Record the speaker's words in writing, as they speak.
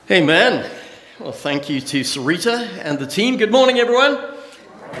Amen. Well, thank you to Sarita and the team. Good morning, everyone.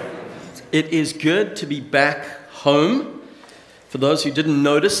 It is good to be back home. For those who didn't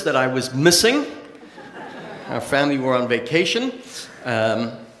notice that I was missing, our family were on vacation.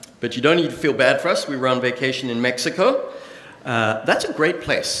 But you don't need to feel bad for us. We were on vacation in Mexico. That's a great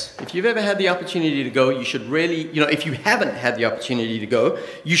place. If you've ever had the opportunity to go, you should really, if you haven't had the opportunity to go,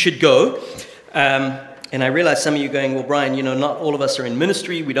 you should go. And I realize some of you are going, well, Brian, not all of us are in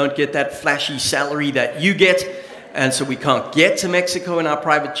ministry. We don't get that flashy salary that you get. And so we can't get to Mexico in our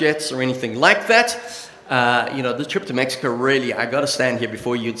private jets or anything like that. The trip to Mexico, really, I got to stand here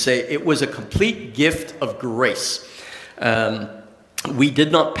before you and say it was a complete gift of grace. We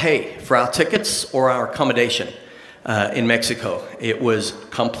did not pay for our tickets or our accommodation in Mexico. It was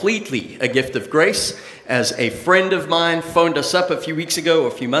completely a gift of grace. As a friend of mine phoned us up a few weeks ago, or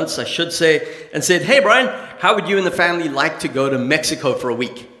a few months, I should say, and said, hey, Brian, how would you and the family like to go to Mexico for a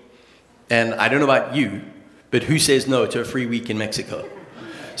week? And I don't know about you, but who says no to a free week in Mexico?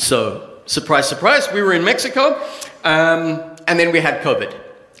 So, surprise, surprise, we were in Mexico, and then we had COVID.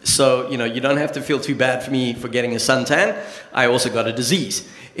 So, you don't have to feel too bad for me for getting a suntan. I also got a disease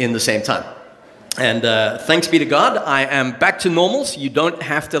in the same time. And thanks be to God, I am back to normal, so you don't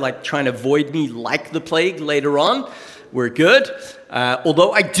have to try and avoid me like the plague later on. We're good.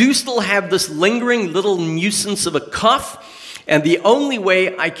 Although I do still have this lingering little nuisance of a cough, and the only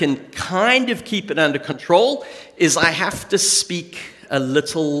way I can kind of keep it under control is I have to speak a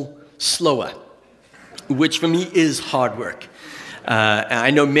little slower, which for me is hard work. I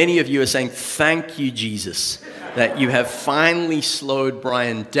know many of you are saying, thank you, Jesus, that you have finally slowed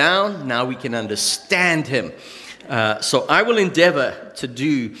Brian down. Now we can understand him. So I will endeavor to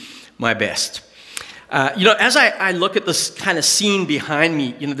do my best. As I look at this kind of scene behind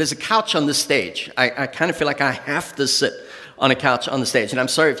me, there's a couch on the stage. I kind of feel like I have to sit on a couch on the stage. And I'm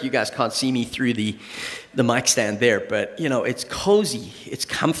sorry if you guys can't see me through the mic stand there, but, it's cozy, it's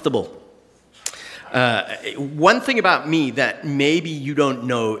comfortable. One thing about me that maybe you don't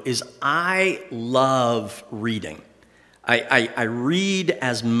know is I love reading. I read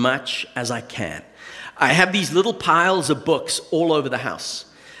as much as I can. I have these little piles of books all over the house.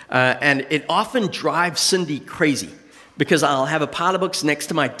 And it often drives Cindy crazy because I'll have a pile of books next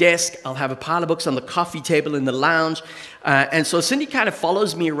to my desk. I'll have a pile of books on the coffee table in the lounge. And so Cindy kind of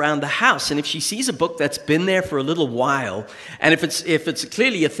follows me around the house. And if she sees a book that's been there for a little while, and if it's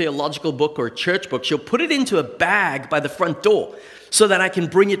clearly a theological book or a church book, she'll put it into a bag by the front door so that I can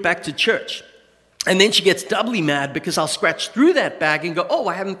bring it back to church. And then she gets doubly mad because I'll scratch through that bag and go, oh,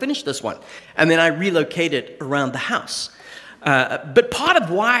 I haven't finished this one. And then I relocate it around the house. But part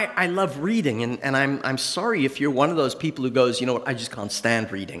of why I love reading, and I'm sorry if you're one of those people who goes, I just can't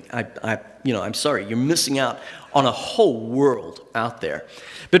stand reading. I'm sorry, you're missing out on a whole world out there.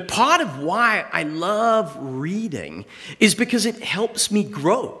 But part of why I love reading is because it helps me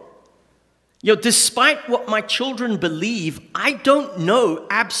grow. Despite what my children believe, I don't know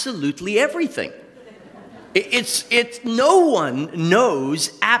absolutely everything. No one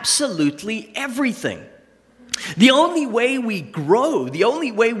knows absolutely everything. The only way we grow, the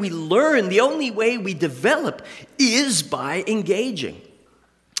only way we learn, the only way we develop is by engaging.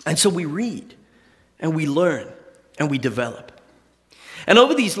 And so we read, and we learn, and we develop. And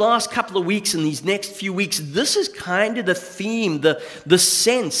over these last couple of weeks and these next few weeks, this is kind of the theme, the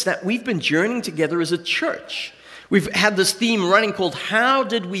sense that we've been journeying together as a church. We've had this theme running called, How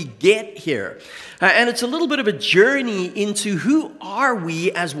Did We Get Here? And it's a little bit of a journey into who are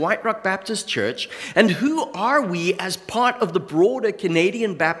we as White Rock Baptist Church and who are we as part of the broader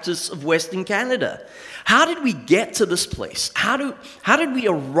Canadian Baptists of Western Canada. How did we get to this place? How did we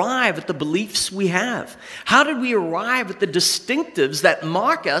arrive at the beliefs we have? How did we arrive at the distinctives that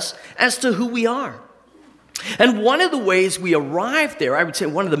mark us as to who we are? And one of the ways we arrive there, I would say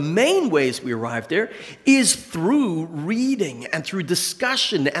one of the main ways we arrive there, is through reading and through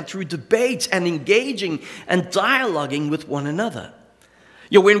discussion and through debates and engaging and dialoguing with one another.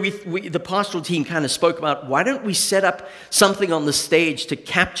 When the pastoral team kind of spoke about, why don't we set up something on the stage to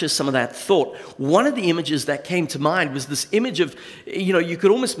capture some of that thought? One of the images that came to mind was this image of, you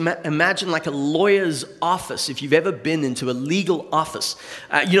could almost imagine like a lawyer's office. If you've ever been into a legal office,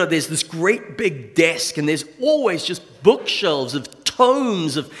 there's this great big desk and there's always just bookshelves of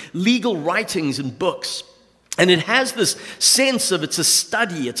tomes of legal writings and books. And it has this sense of it's a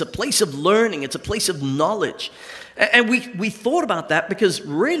study, it's a place of learning, it's a place of knowledge. And we thought about that because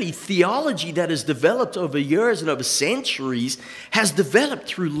really theology that has developed over years and over centuries has developed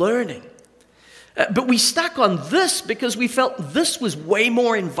through learning. But we stuck on this because we felt this was way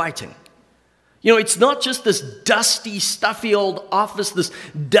more inviting. You know, it's not just this dusty, stuffy old office, this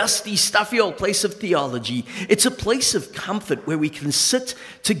dusty, stuffy old place of theology. It's a place of comfort where we can sit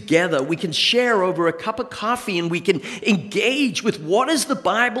together, we can share over a cup of coffee, and we can engage with what does the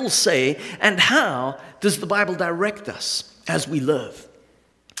Bible say and how does the Bible direct us as we live.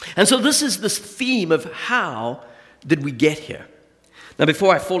 And so this is this theme of how did we get here. Now,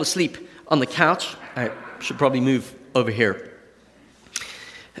 before I fall asleep on the couch, I should probably move over here.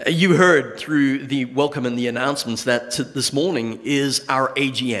 You heard through the welcome and the announcements that this morning is our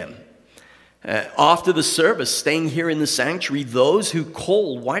AGM. After the service, staying here in the sanctuary, those who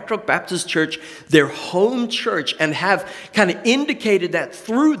call White Rock Baptist Church their home church and have kind of indicated that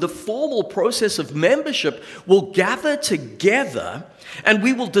through the formal process of membership will gather together and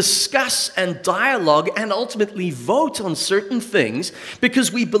we will discuss and dialogue and ultimately vote on certain things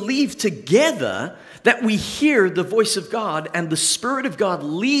because we believe together that we hear the voice of God and the Spirit of God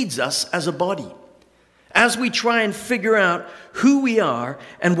leads us as a body as we try and figure out who we are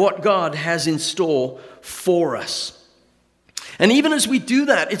and what God has in store for us. And even as we do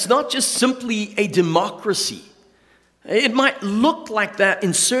that, it's not just simply a democracy. It might look like that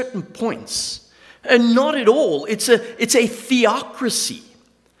in certain points, and not at all. It's a theocracy.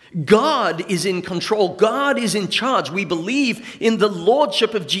 God is in control. God is in charge. We believe in the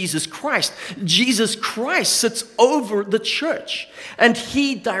lordship of Jesus Christ. Jesus Christ sits over the church and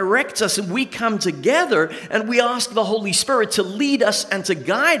he directs us, and we come together and we ask the Holy Spirit to lead us and to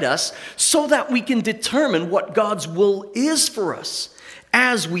guide us so that we can determine what God's will is for us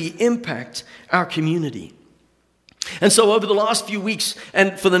as we impact our community. And so over the last few weeks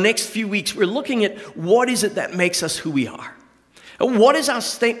and for the next few weeks, we're looking at what is it that makes us who we are. What is our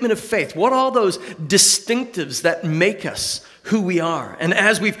statement of faith? What are those distinctives that make us who we are? And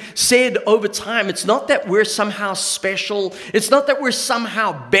as we've said over time, it's not that we're somehow special. It's not that we're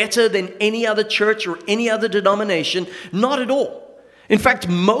somehow better than any other church or any other denomination. Not at all. In fact,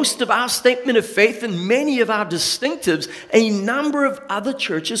 most of our statement of faith and many of our distinctives, a number of other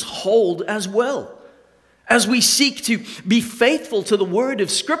churches hold as well. As we seek to be faithful to the word of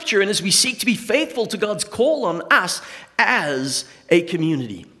Scripture and as we seek to be faithful to God's call on us as a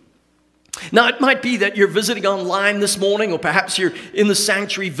community. Now, it might be that you're visiting online this morning, or perhaps you're in the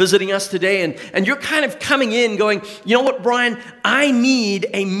sanctuary visiting us today, and you're kind of coming in going, you know what, Brian, I need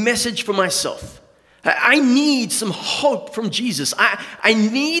a message for myself. I need some hope from Jesus. I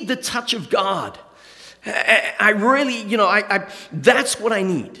need the touch of God. I really, that's what I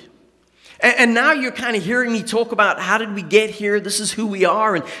need. And now you're kind of hearing me talk about how did we get here, this is who we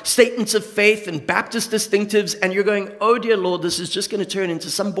are, and statements of faith and Baptist distinctives, and you're going, oh dear Lord, this is just going to turn into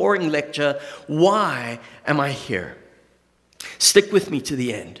some boring lecture. Why am I here? Stick with me to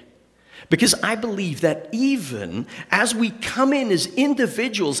the end. Because I believe that even as we come in as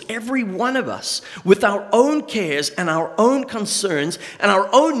individuals, every one of us, with our own cares and our own concerns and our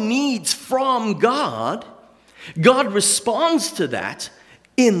own needs from God, God responds to that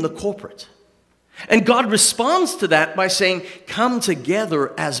in the corporate. And God responds to that by saying, come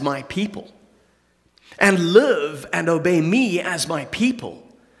together as my people and live and obey me as my people,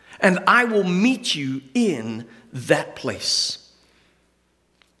 and I will meet you in that place.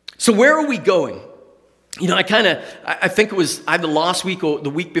 So where are we going? I think it was either last week or the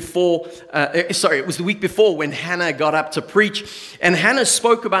week before, it was the week before when Hannah got up to preach, and Hannah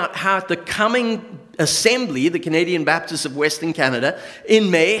spoke about how at the coming assembly, the Canadian Baptists of Western Canada,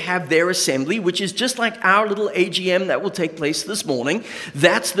 in May have their assembly, which is just like our little AGM that will take place this morning.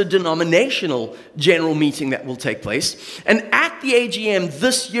 That's the denominational general meeting that will take place. And at the AGM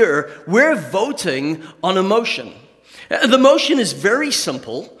this year, we're voting on a motion. The motion is very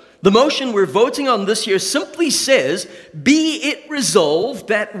simple. The motion we're voting on this year simply says, be it resolved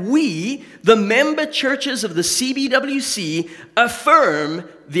that we, the member churches of the CBWC, affirm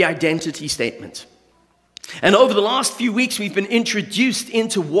the identity statement. And over the last few weeks, we've been introduced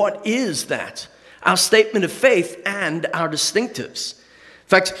into what is that, our statement of faith and our distinctives. In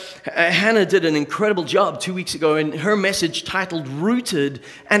fact, Hannah did an incredible job 2 weeks ago in her message titled Rooted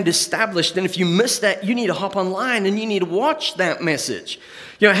and Established. And if you missed that, you need to hop online and you need to watch that message.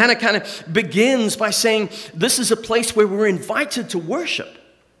 Hannah kind of begins by saying, this is a place where we're invited to worship.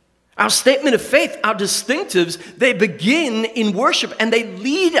 Our statement of faith, our distinctives, they begin in worship and they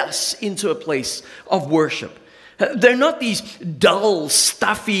lead us into a place of worship. They're not these dull,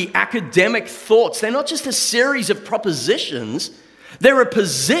 stuffy, academic thoughts. They're not just a series of propositions. They're a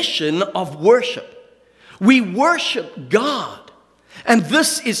position of worship. We worship God. And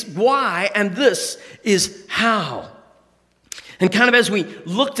this is why, and this is how. And kind of as we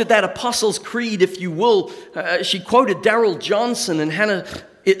looked at that Apostles' Creed, if you will, she quoted Darrell Johnson, and Hannah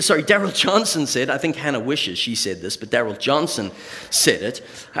Darrell Johnson said, I think Hannah wishes she said this, but Darrell Johnson said it.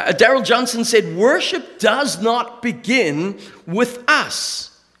 Darrell Johnson said, worship does not begin with us.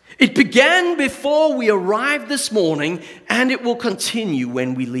 It began before we arrived this morning, and it will continue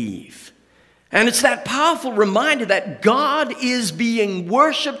when we leave. And it's that powerful reminder that God is being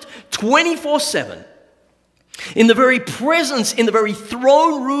worshiped 24/7. In the very presence, in the very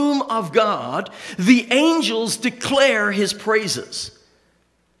throne room of God, the angels declare his praises.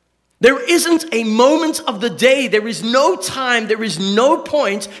 There isn't a moment of the day, there is no time, there is no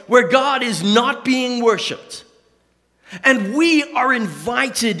point where God is not being worshiped. And we are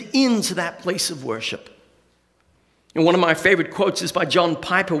invited into that place of worship. And one of my favorite quotes is by John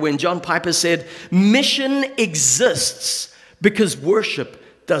Piper, when John Piper said, mission exists because worship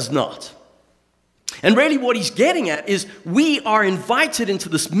does not. And really what he's getting at is we are invited into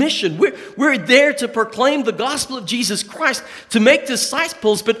this mission. We're there to proclaim the gospel of Jesus Christ, to make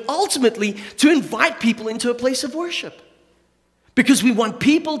disciples, but ultimately to invite people into a place of worship. Because we want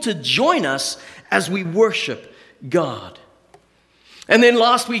people to join us as we worship God. And then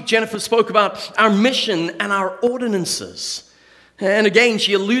last week, Jennifer spoke about our mission and our ordinances. And again,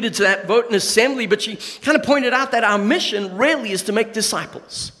 she alluded to that vote in assembly, but she kind of pointed out that our mission really is to make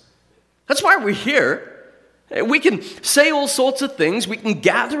disciples. That's why we're here. We can say all sorts of things. We can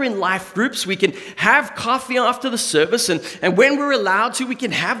gather in life groups. We can have coffee after the service. And when we're allowed to, we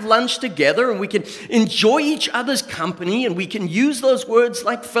can have lunch together. And we can enjoy each other's company. And we can use those words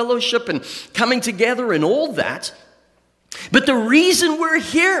like fellowship and coming together and all that. But the reason we're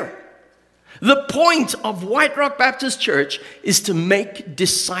here, the point of White Rock Baptist Church, is to make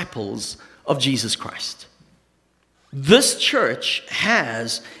disciples of Jesus Christ. This church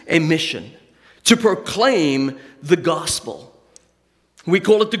has a mission to proclaim the gospel. We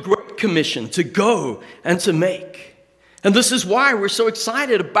call it the Great Commission, to go and to make. And this is why we're so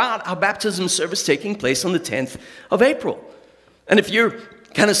excited about our baptism service taking place on the 10th of April. And if you're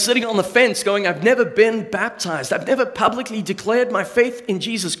kind of sitting on the fence going, I've never been baptized, I've never publicly declared my faith in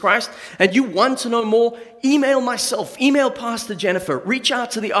Jesus Christ, and you want to know more, email myself, email Pastor Jennifer, reach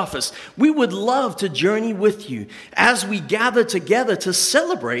out to the office. We would love to journey with you as we gather together to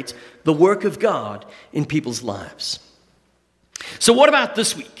celebrate the work of God in people's lives. So what about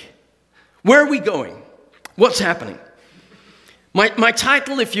this week? Where are we going? What's happening? My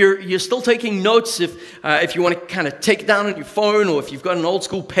title, if you're still taking notes, if you want to kind of take it down on your phone, or if you've got an old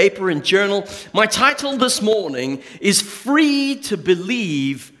school paper and journal, my title this morning is Free to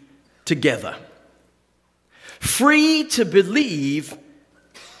Believe Together. Free to Believe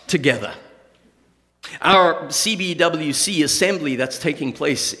Together. Our CBWC assembly that's taking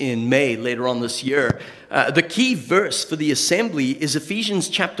place in May later on this year, the key verse for the assembly is Ephesians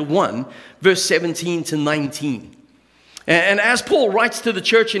chapter 1, verse 17 to 19. And as Paul writes to the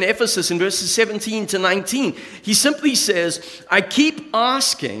church in Ephesus in verses 17 to 19, he simply says, I keep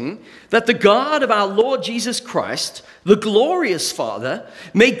asking that the God of our Lord Jesus Christ, the glorious Father,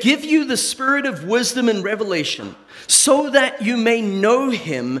 may give you the spirit of wisdom and revelation, so that you may know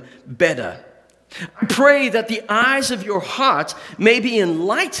him better. I pray that the eyes of your heart may be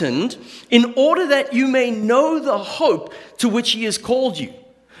enlightened, in order that you may know the hope to which he has called you,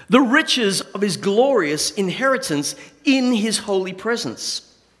 the riches of his glorious inheritance in his holy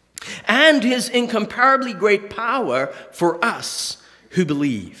presence, and his incomparably great power for us who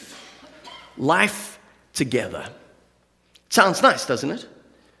believe. Life together. Sounds nice, doesn't it?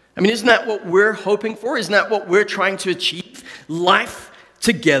 I mean, isn't that what we're hoping for? Isn't that what we're trying to achieve? Life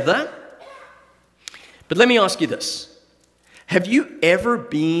together. But let me ask you this. Have you ever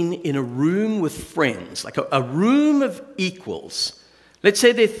been in a room with friends, like a room of equals? Let's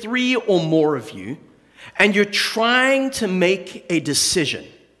say there are 3 or more of you, and you're trying to make a decision.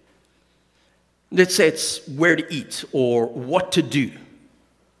 Let's say it's where to eat or what to do.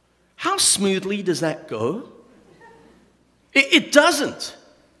 How smoothly does that go? It doesn't.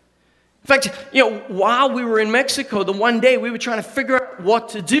 In fact, while we were in Mexico, the one day we were trying to figure out what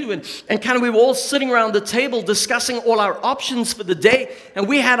to do, and kind of we were all sitting around the table discussing all our options for the day, and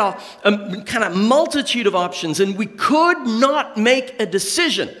we had a kind of multitude of options, and we could not make a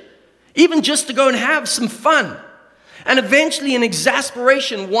decision, even just to go and have some fun. And eventually, in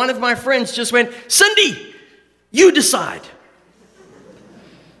exasperation, one of my friends just went, Cindy, you decide.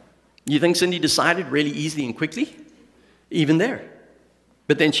 You think Cindy decided really easily and quickly? Even there.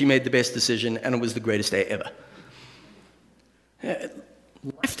 But then she made the best decision, and it was the greatest day ever.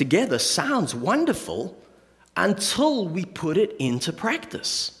 Life together sounds wonderful until we put it into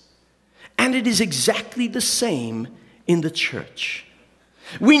practice. And it is exactly the same in the church.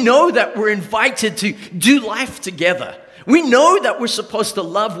 We know that we're invited to do life together, We know that we're supposed to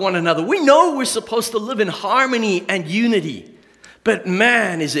love one another. We know we're supposed to live in harmony and unity. But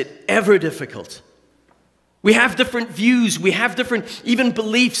man, is it ever difficult. We have different views. We have different even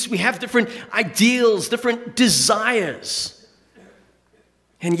beliefs. We have different ideals, different desires.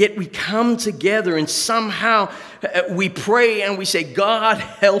 And yet we come together and somehow we pray and we say, God,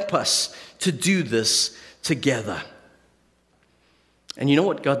 help us to do this together. And you know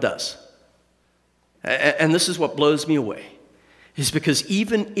what God does? And this is what blows me away. Is because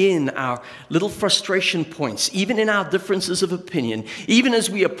even in our little frustration points, even in our differences of opinion, even as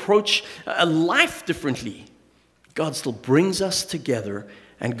we approach life differently, God still brings us together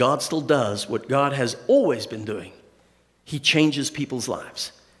and God still does what God has always been doing. He changes people's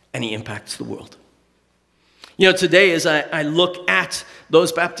lives and he impacts the world. You know, today as I look at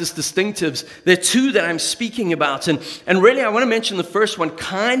those Baptist distinctives, there are two that I'm speaking about. And really I want to mention the first one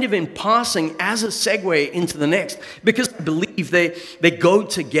kind of in passing as a segue into the next, because I believe they go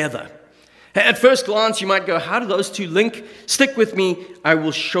together. At first glance, you might go, how do those two link? Stick with me, I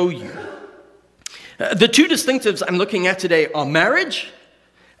will show you. The two distinctives I'm looking at today are marriage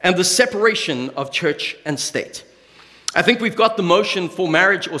and the separation of church and state. I think we've got the motion for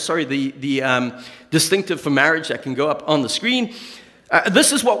marriage, the distinctive for marriage that can go up on the screen.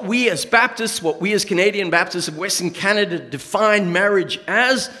 This is what we as Baptists, what we as Canadian Baptists of Western Canada define marriage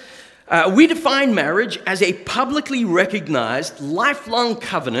as. We define marriage as a publicly recognized lifelong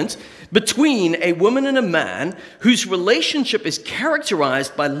covenant between a woman and a man whose relationship is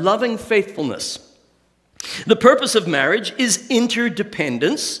characterized by loving faithfulness. The purpose of marriage is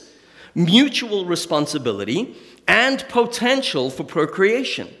interdependence, mutual responsibility, and potential for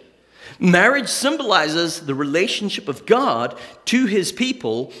procreation. Marriage symbolizes the relationship of God to his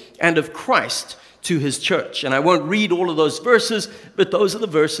people and of Christ to his church. And I won't read all of those verses, but those are the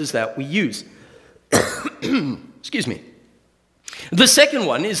verses that we use. Excuse me. The second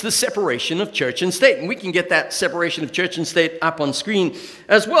one is the separation of church and state. And we can get that separation of church and state up on screen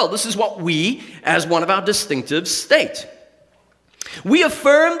as well. This is what we, as one of our distinctives, state. We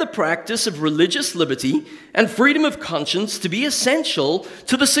affirm the practice of religious liberty and freedom of conscience to be essential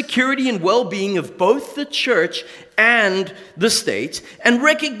to the security and well-being of both the church and the state, and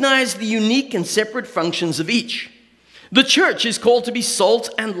recognize the unique and separate functions of each. The church is called to be salt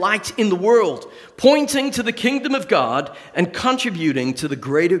and light in the world, pointing to the kingdom of God and contributing to the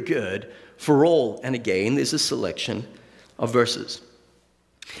greater good for all. And again, there's a selection of verses.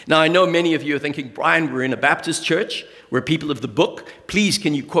 Now, I know many of you are thinking, Brian, we're in a Baptist church. We're people of the book. Please,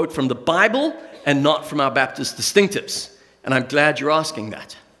 can you quote from the Bible and not from our Baptist distinctives? And I'm glad you're asking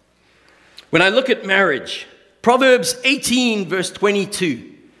that. When I look at marriage, Proverbs 18, verse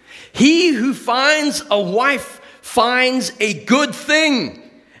 22, he who finds a wife finds a good thing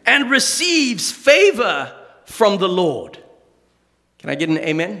and receives favor from the Lord. Can I get an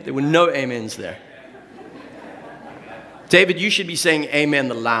amen? There were no amens there. David, you should be saying amen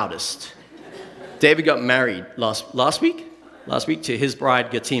the loudest. David got married last week to his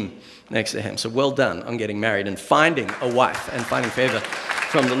bride, Gatim, next to him. So well done on getting married and finding a wife and finding favor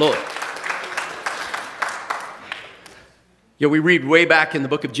from the Lord. Yeah, we read way back in the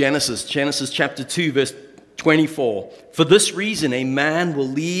book of Genesis chapter 2, verse 24. For this reason, a man will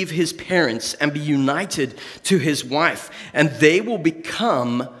leave his parents and be united to his wife, and they will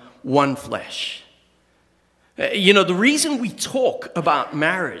become one flesh. You know, the reason we talk about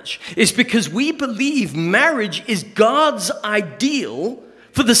marriage is because we believe marriage is God's ideal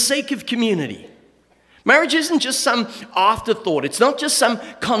for the sake of community. Marriage isn't just some afterthought. It's not just some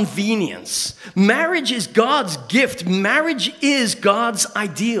convenience. Marriage is God's gift. Marriage is God's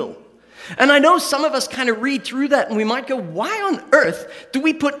ideal. And I know some of us kind of read through that and we might go, why on earth do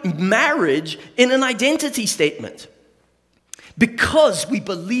we put marriage in an identity statement? Because we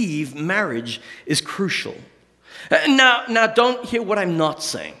believe marriage is crucial. Now, don't hear what I'm not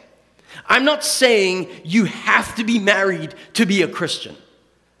saying. I'm not saying you have to be married to be a Christian.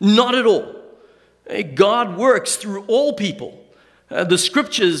 Not at all. God works through all people. The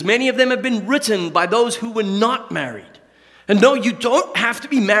scriptures, many of them have been written by those who were not married. And no, you don't have to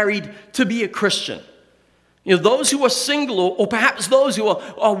be married to be a Christian. You know, those who are single or perhaps those who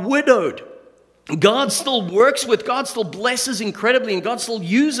are widowed, God still works with, God still blesses incredibly, and God still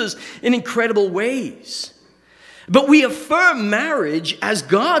uses in incredible ways. But we affirm marriage as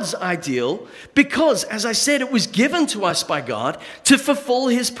God's ideal because, as I said, it was given to us by God to fulfill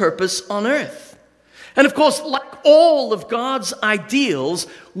his purpose on earth. And of course, like all of God's ideals,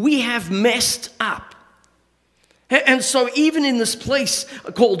 we have messed up. And so even in this place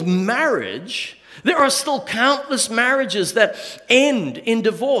called marriage, There are still countless marriages that end in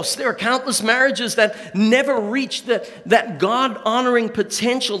divorce. There are countless marriages that never reach that God-honoring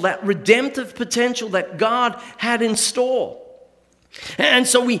potential, that redemptive potential that God had in store. And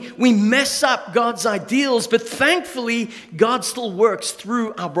so we mess up God's ideals, but thankfully, God still works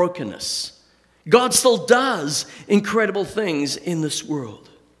through our brokenness. God still does incredible things in this world.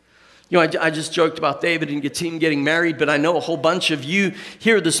 You know, I just joked about David and your team getting married, but I know a whole bunch of you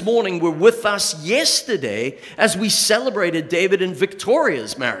here this morning were with us yesterday as we celebrated David and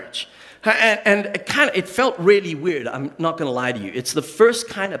Victoria's marriage. And it felt really weird. I'm not going to lie to you. It's the first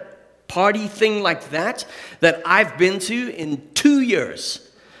kind of party thing like that I've been to in 2 years.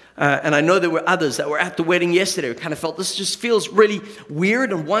 And I know there were others that were at the wedding yesterday who kind of felt this just feels really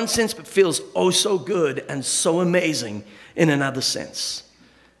weird in one sense, but feels oh so good and so amazing in another sense.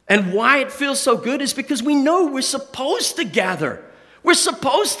 And why it feels so good is because we know we're supposed to gather. We're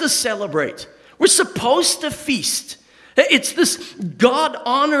supposed to celebrate. We're supposed to feast. It's this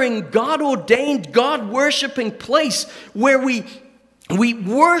God-honoring, God-ordained, God-worshiping place where we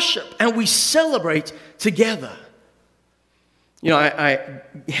worship and we celebrate together. You know, I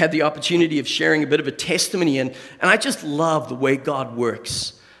had the opportunity of sharing a bit of a testimony, and I just love the way God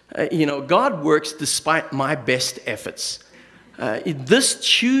works. God works despite my best efforts. This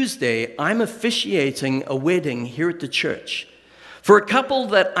Tuesday, I'm officiating a wedding here at the church for a couple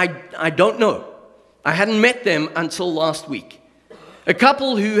that I don't know. I hadn't met them until last week. A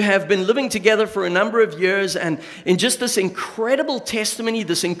couple who have been living together for a number of years, and in just this incredible testimony,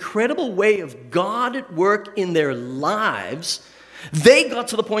 this incredible way of God at work in their lives, they got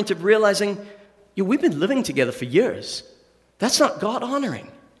to the point of realizing, we've been living together for years. That's not God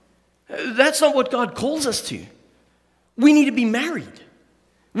honoring. That's not what God calls us to. We need to be married.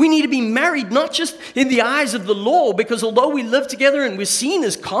 We need to be married not just in the eyes of the law, because although we live together and we're seen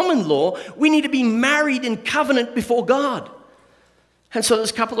as common law, we need to be married in covenant before God. And so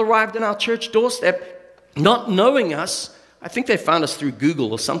this couple arrived on our church doorstep, not knowing us. I think they found us through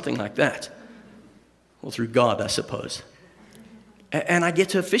Google or something like that. Or through God, I suppose. And I get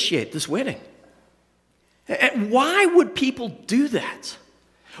to officiate this wedding. And why would people do that?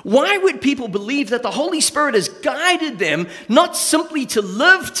 Why would people believe that the Holy Spirit has guided them not simply to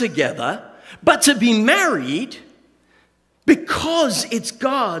live together, but to be married because it's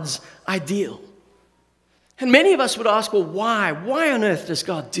God's ideal? And many of us would ask, well, why? Why on earth does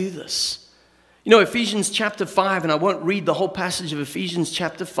God do this? You know, Ephesians chapter 5, and I won't read the whole passage of Ephesians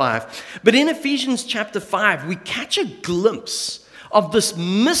chapter 5, but in Ephesians chapter 5, we catch a glimpse of this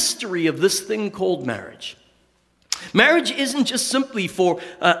mystery of this thing called marriage. Marriage isn't just simply for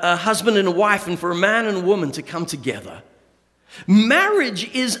a husband and a wife and for a man and a woman to come together. Marriage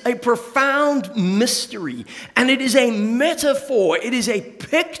is a profound mystery, and it is a metaphor. It is a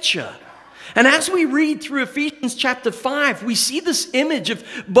picture. And as we read through Ephesians chapter 5, we see this image of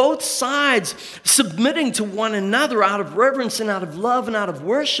both sides submitting to one another out of reverence and out of love and out of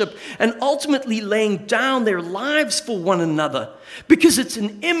worship, and ultimately laying down their lives for one another, because it's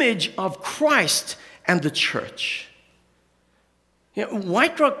an image of Christ and the church.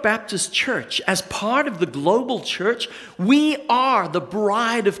 White Rock Baptist Church, as part of the global church, we are the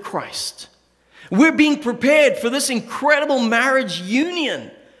bride of Christ. We're being prepared for this incredible marriage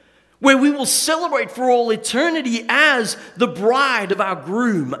union where we will celebrate for all eternity as the bride of our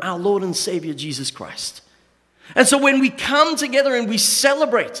groom, our Lord and Savior, Jesus Christ. And so when we come together and we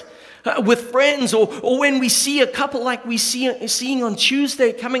celebrate with friends, or when we see a couple like we seeing on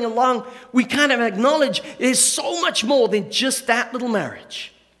Tuesday coming along, we kind of acknowledge there's so much more than just that little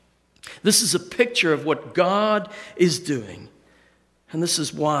marriage. This is a picture of what God is doing. And this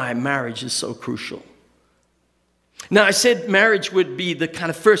is why marriage is so crucial. Now, I said marriage would be the kind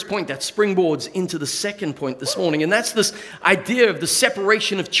of first point that springboards into the second point this morning, and that's this idea of the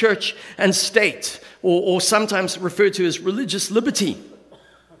separation of church and state, or sometimes referred to as religious liberty.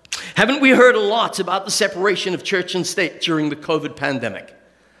 Haven't we heard a lot about the separation of church and state during the COVID pandemic?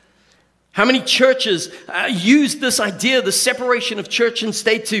 How many churches use this idea, the separation of church and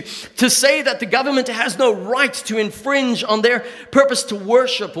state, to say that the government has no right to infringe on their purpose to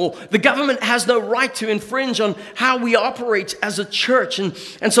worship, or the government has no right to infringe on how we operate as a church. And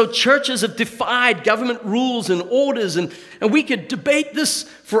so churches have defied government rules and orders, and we could debate this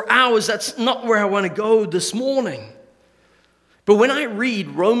for hours. That's not where I want to go this morning. But when I read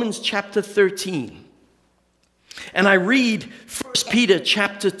Romans chapter 13, and I read 1 Peter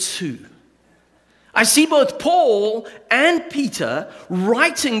chapter 2, I see both Paul and Peter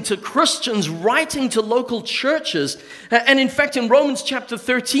writing to Christians, writing to local churches. And in fact, in Romans chapter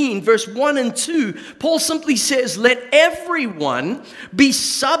 13, verse 1 and 2, Paul simply says, "Let everyone be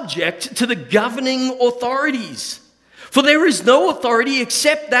subject to the governing authorities. For there is no authority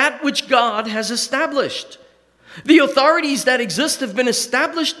except that which God has established. The authorities that exist have been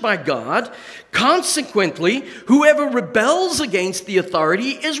established by God. Consequently, whoever rebels against the authority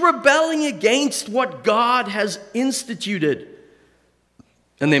is rebelling against what God has instituted."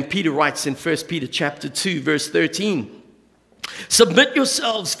 And then Peter writes in 1 Peter chapter 2, verse 13, "Submit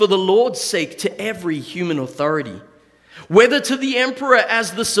yourselves for the Lord's sake to every human authority, whether to the emperor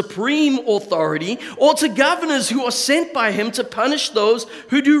as the supreme authority, or to governors who are sent by him to punish those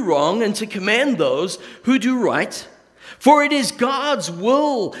who do wrong and to commend those who do right. For it is God's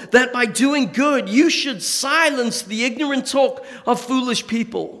will that by doing good you should silence the ignorant talk of foolish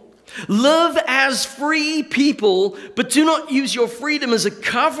people. Live as free people, but do not use your freedom as a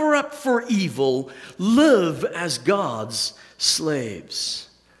cover-up for evil. Live as God's slaves."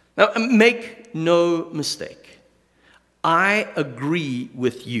 Now, make no mistake. I agree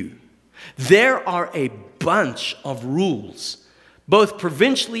with you. There are a bunch of rules, both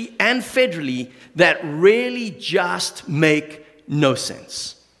provincially and federally, that really just make no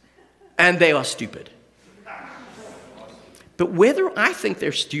sense. And they are stupid. But whether I think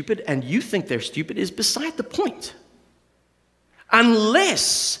they're stupid and you think they're stupid is beside the point.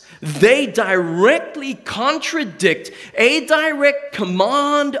 Unless they directly contradict a direct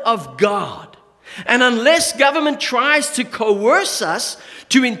command of God, and unless government tries to coerce us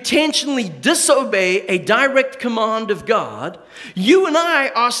to intentionally disobey a direct command of God, you and I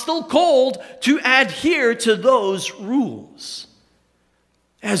are still called to adhere to those rules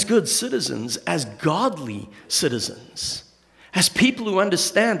as good citizens, as godly citizens, as people who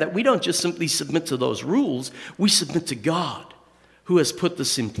understand that we don't just simply submit to those rules, we submit to God who has put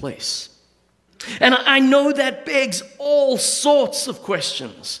this in place. And I know that begs all sorts of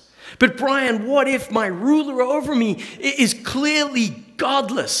questions. But Brian, what if my ruler over me is clearly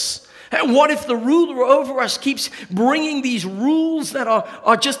godless? And what if the ruler over us keeps bringing these rules that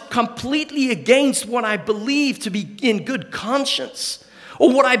are just completely against what I believe to be in good conscience,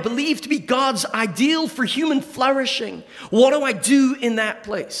 or what I believe to be God's ideal for human flourishing? What do I do in that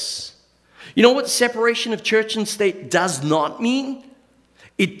place? You know what separation of church and state does not mean?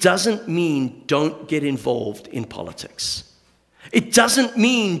 It doesn't mean don't get involved in politics. It doesn't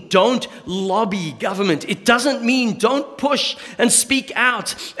mean don't lobby government. It doesn't mean don't push and speak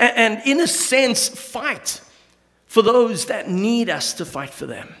out and in a sense, fight for those that need us to fight for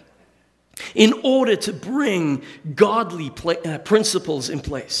them in order to bring godly principles in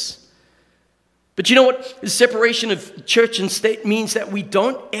place. But you know what? The separation of church and state means that we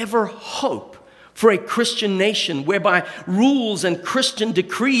don't ever hope for a Christian nation whereby rules and Christian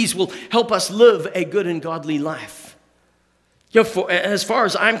decrees will help us live a good and godly life. You know, as far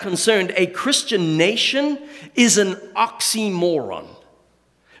as I'm concerned, a Christian nation is an oxymoron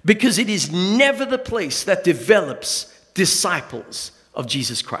because it is never the place that develops disciples of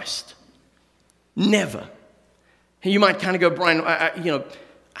Jesus Christ. Never. And you might kind of go, Brian,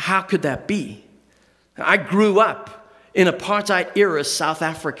 how could that be? I grew up in apartheid-era South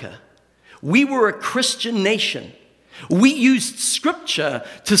Africa. We were a Christian nation. We used Scripture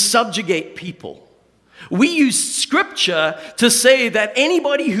to subjugate people. We used Scripture to say that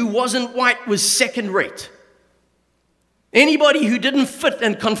anybody who wasn't white was second rate. Anybody who didn't fit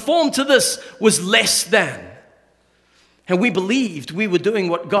and conform to this was less than. And we believed we were doing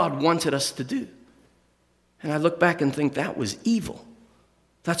what God wanted us to do. And I look back and think that was evil.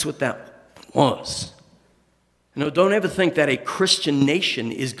 That's what that was. You know, don't ever think that a Christian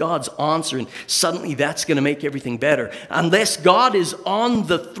nation is God's answer and suddenly that's going to make everything better. Unless God is on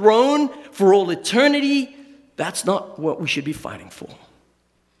the throne for all eternity, that's not what we should be fighting for.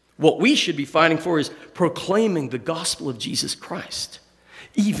 What we should be fighting for is proclaiming the gospel of Jesus Christ,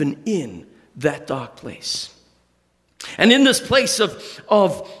 even in that dark place. And in this place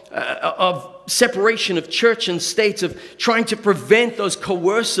of separation of church and state, of trying to prevent those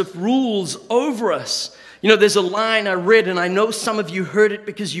coercive rules over us, you know, there's a line I read, and I know some of you heard it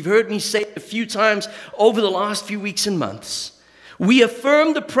because you've heard me say it a few times over the last few weeks and months. We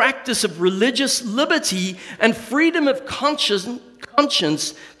affirm the practice of religious liberty and freedom of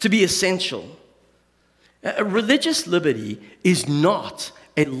conscience to be essential. Religious liberty is not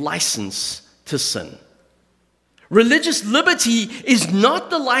a license to sin. Religious liberty is not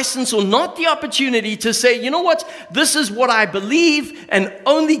the license or not the opportunity to say, you know what, this is what I believe and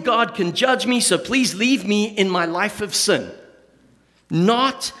only God can judge me, so please leave me in my life of sin.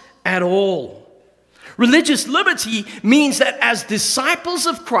 Not at all. Religious liberty means that as disciples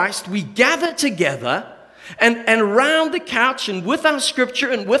of Christ, we gather together and around the couch and with our scripture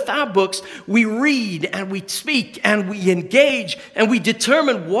and with our books, we read and we speak and we engage and we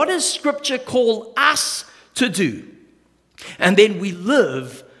determine what does scripture call us to do. And then we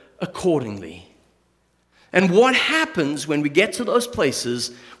live accordingly. And what happens when we get to those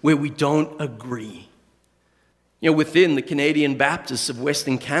places where we don't agree? Within the Canadian Baptists of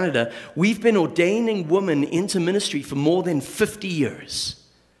Western Canada, we've been ordaining women into ministry for more than 50 years.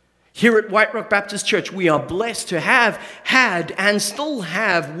 Here at White Rock Baptist Church, we are blessed to have had and still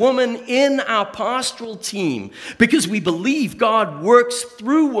have women in our pastoral team because we believe God works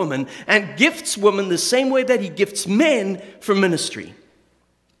through women and gifts women the same way that He gifts men for ministry.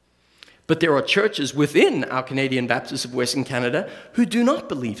 But there are churches within our Canadian Baptists of Western Canada who do not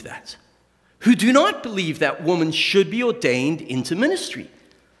believe that. Who do not believe that women should be ordained into ministry.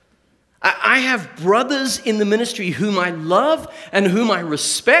 I have brothers in the ministry whom I love and whom I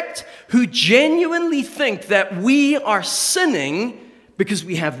respect, who genuinely think that we are sinning because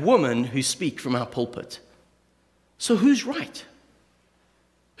we have women who speak from our pulpit. So who's right?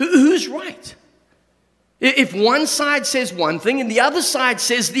 Who's right? If one side says one thing and the other side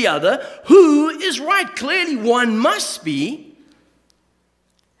says the other, who is right? Clearly one must be.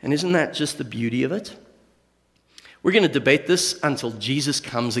 And isn't that just the beauty of it? We're going to debate this until Jesus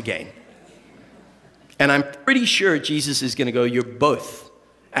comes again. And I'm pretty sure Jesus is going to go, you're both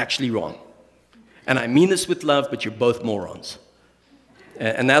actually wrong. And I mean this with love, but you're both morons.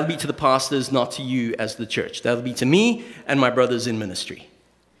 And that'll be to the pastors, not to you as the church. That'll be to me and my brothers in ministry.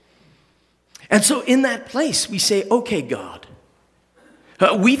 And so in that place, we say, okay, God,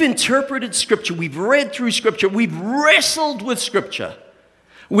 we've interpreted Scripture. We've read through Scripture. We've wrestled with Scripture.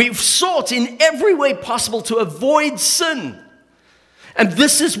 We've sought in every way possible to avoid sin. And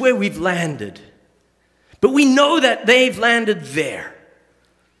this is where we've landed. But we know that they've landed there.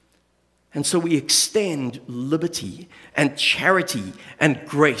 And so we extend liberty and charity and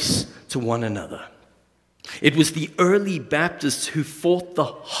grace to one another. It was the early Baptists who fought the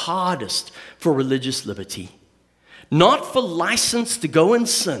hardest for religious liberty. Not for license to go and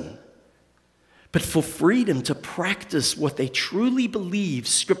sin, but for freedom to practice what they truly believe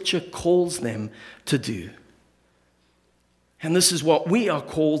Scripture calls them to do. And this is what we are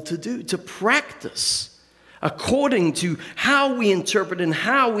called to do, to practice according to how we interpret and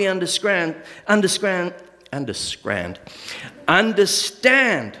how we understand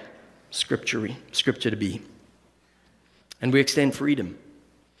Scripture to be. And we extend freedom.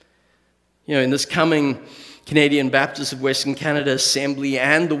 In this coming Canadian Baptists of Western Canada Assembly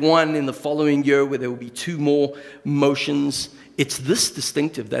and the one in the following year where there will be 2 more motions, it's this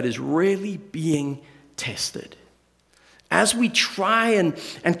distinctive that is really being tested. As we try and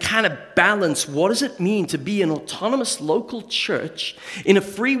kind of balance what does it mean to be an autonomous local church in a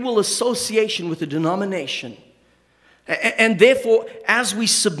free will association with a denomination. And therefore, as we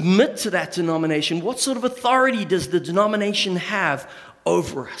submit to that denomination, what sort of authority does the denomination have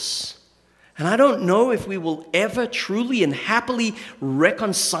over us? And I don't know if we will ever truly and happily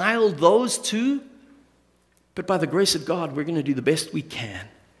reconcile those two, but by the grace of God, we're going to do the best we can,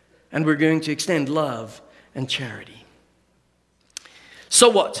 and we're going to extend love and charity. So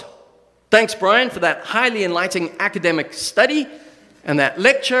what? Thanks, Brian, for that highly enlightening academic study and that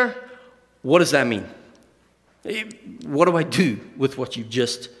lecture. What does that mean? What do I do with what you've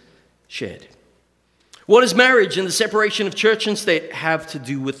just shared? What does marriage and the separation of church and state have to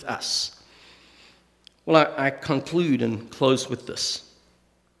do with us? Well, I conclude and close with this.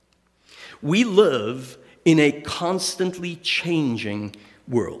 We live in a constantly changing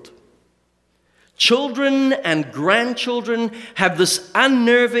world. Children and grandchildren have this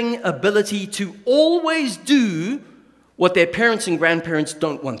unnerving ability to always do what their parents and grandparents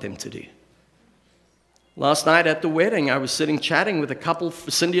don't want them to do. Last night at the wedding, I was sitting chatting with a couple.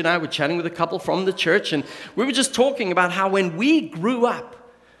 Cindy and I were chatting with a couple from the church, and we were just talking about how when we grew up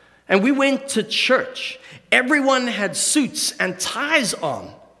and we went to church, everyone had suits and ties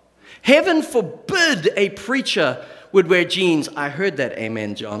on. Heaven forbid a preacher would wear jeans. I heard that,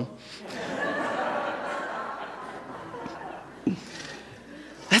 amen, John.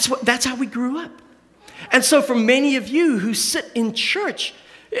 That's how we grew up. And so for many of you who sit in church,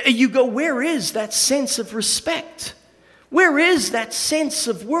 you go, where is that sense of respect? Where is that sense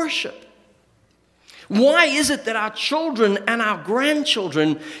of worship? Why is it that our children and our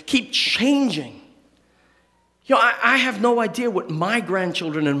grandchildren keep changing? I have no idea what my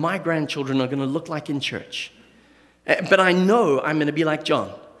grandchildren and my grandchildren are going to look like in church. But I know I'm going to be like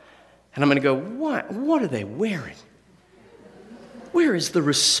John. And I'm going to go, what are they wearing? Where is the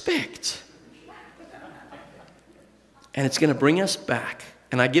respect? And it's going to bring us back.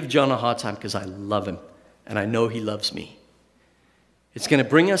 And I give John a hard time because I love him. And I know he loves me. It's going to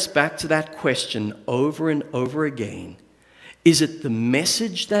bring us back to that question over and over again. Is it the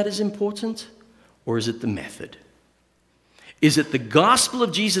message that is important, or is it the method? Is it the gospel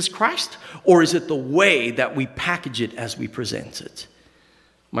of Jesus Christ, or is it the way that we package it as we present it?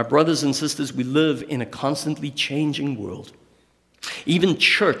 My brothers and sisters, we live in a constantly changing world. Even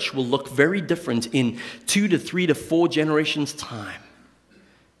church will look very different in 2 to 3 to 4 generations' time.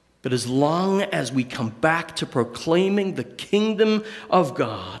 But as long as we come back to proclaiming the kingdom of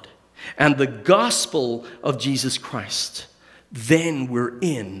God and the gospel of Jesus Christ, then we're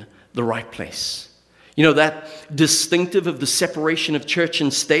in the right place. You know, that distinctive of the separation of church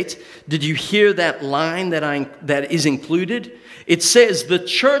and state, did you hear that line that is included? It says, the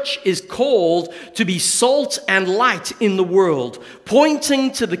church is called to be salt and light in the world,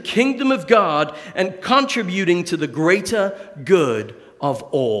 pointing to the kingdom of God and contributing to the greater good of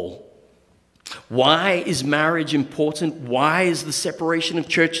all. Why is marriage important? Why is the separation of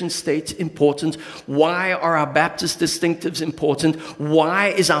church and state important? Why are our Baptist distinctives important? Why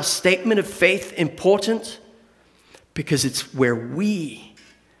is our statement of faith important? Because it's where we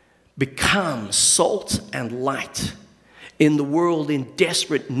become salt and light in the world in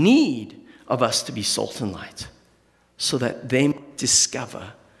desperate need of us to be salt and light, so that they might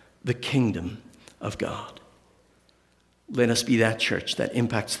discover the kingdom of God. Let us be that church that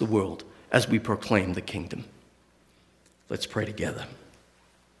impacts the world as we proclaim the kingdom. Let's pray together.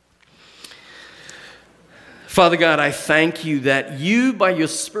 Father God, I thank you that you, by your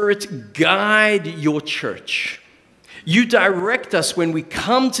Spirit, guide your church. You direct us when we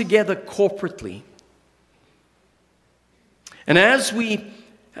come together corporately. And as we,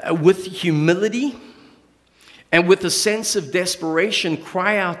 with humility and with a sense of desperation,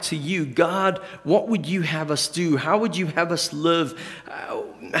 cry out to you, God, what would you have us do? How would you have us live?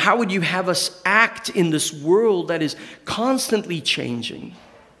 How would you have us act in this world that is constantly changing?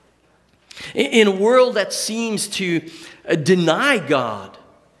 In a world that seems to deny God.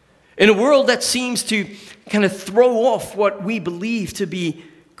 In a world that seems to kind of throw off what we believe to be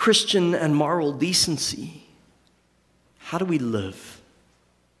Christian and moral decency. How do we live?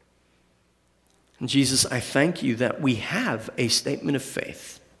 And Jesus, I thank you that we have a statement of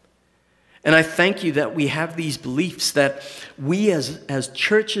faith. And I thank you that we have these beliefs that we as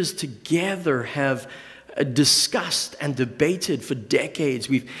churches together have discussed and debated for decades.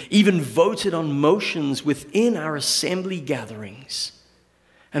 We've even voted on motions within our assembly gatherings.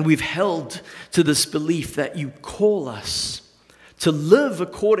 And we've held to this belief that you call us to live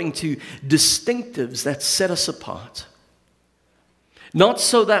according to distinctives that set us apart. Not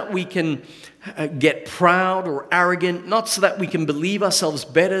so that we can get proud or arrogant, not so that we can believe ourselves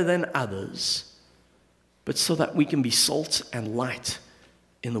better than others, but so that we can be salt and light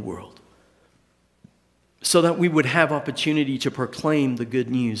in the world. So that we would have opportunity to proclaim the good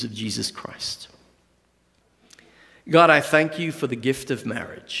news of Jesus Christ. God, I thank you for the gift of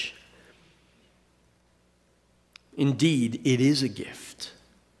marriage. Indeed, it is a gift.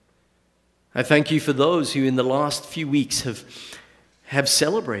 I thank you for those who in the last few weeks have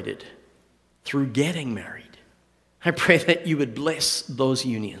celebrated through getting married. I pray that you would bless those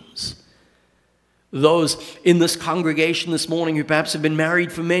unions. Those in this congregation this morning who perhaps have been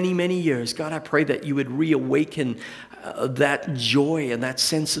married for many, many years. God, I pray that you would reawaken that joy and that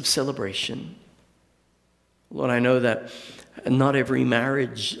sense of celebration. Lord, I know that not every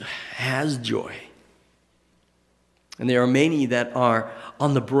marriage has joy. And there are many that are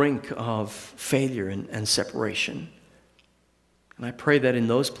on the brink of failure and separation. And I pray that in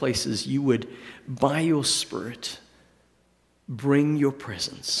those places you would, by your Spirit, bring your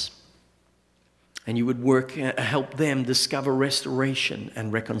presence. And you would help them discover restoration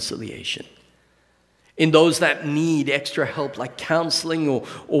and reconciliation. In those that need extra help like counseling or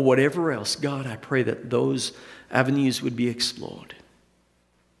whatever else, God, I pray that those avenues would be explored.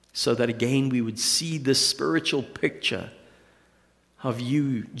 So that again we would see this spiritual picture of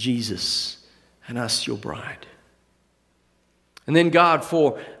you, Jesus, and us, your bride. And then, God,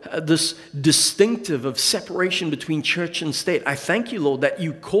 for this distinctive of separation between church and state, I thank you, Lord, that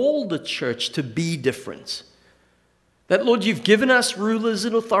you call the church to be different. That, Lord, you've given us rulers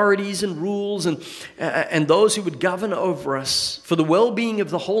and authorities and rules and those who would govern over us for the well-being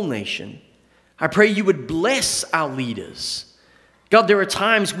of the whole nation. I pray you would bless our leaders. God, there are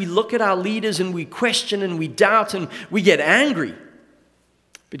times we look at our leaders and we question and we doubt and we get angry.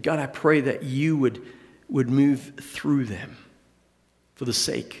 But God, I pray that you would move through them for the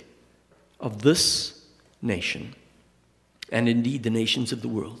sake of this nation and indeed the nations of the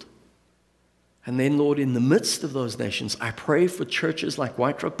world. And then, Lord, in the midst of those nations, I pray for churches like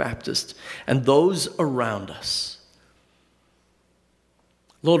White Rock Baptist and those around us.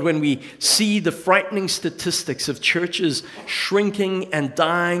 Lord, when we see the frightening statistics of churches shrinking and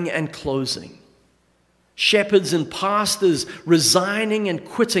dying and closing, shepherds and pastors resigning and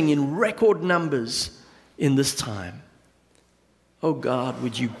quitting in record numbers in this time, oh God,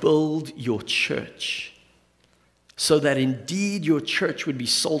 would you build your church so that indeed your church would be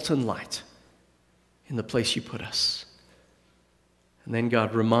salt and light in the place you put us. And then,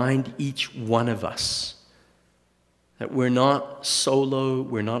 God, remind each one of us that we're not solo,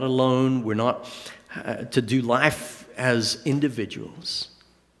 we're not alone, we're not to do life as individuals,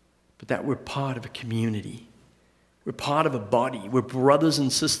 but that we're part of a community. We're part of a body. We're brothers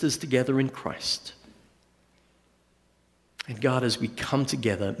and sisters together in Christ. And God, as we come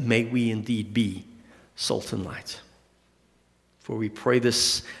together, may we indeed be salt and light. For we pray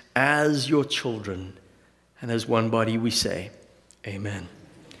this as your children, and as one body we say, Amen.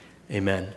 Amen.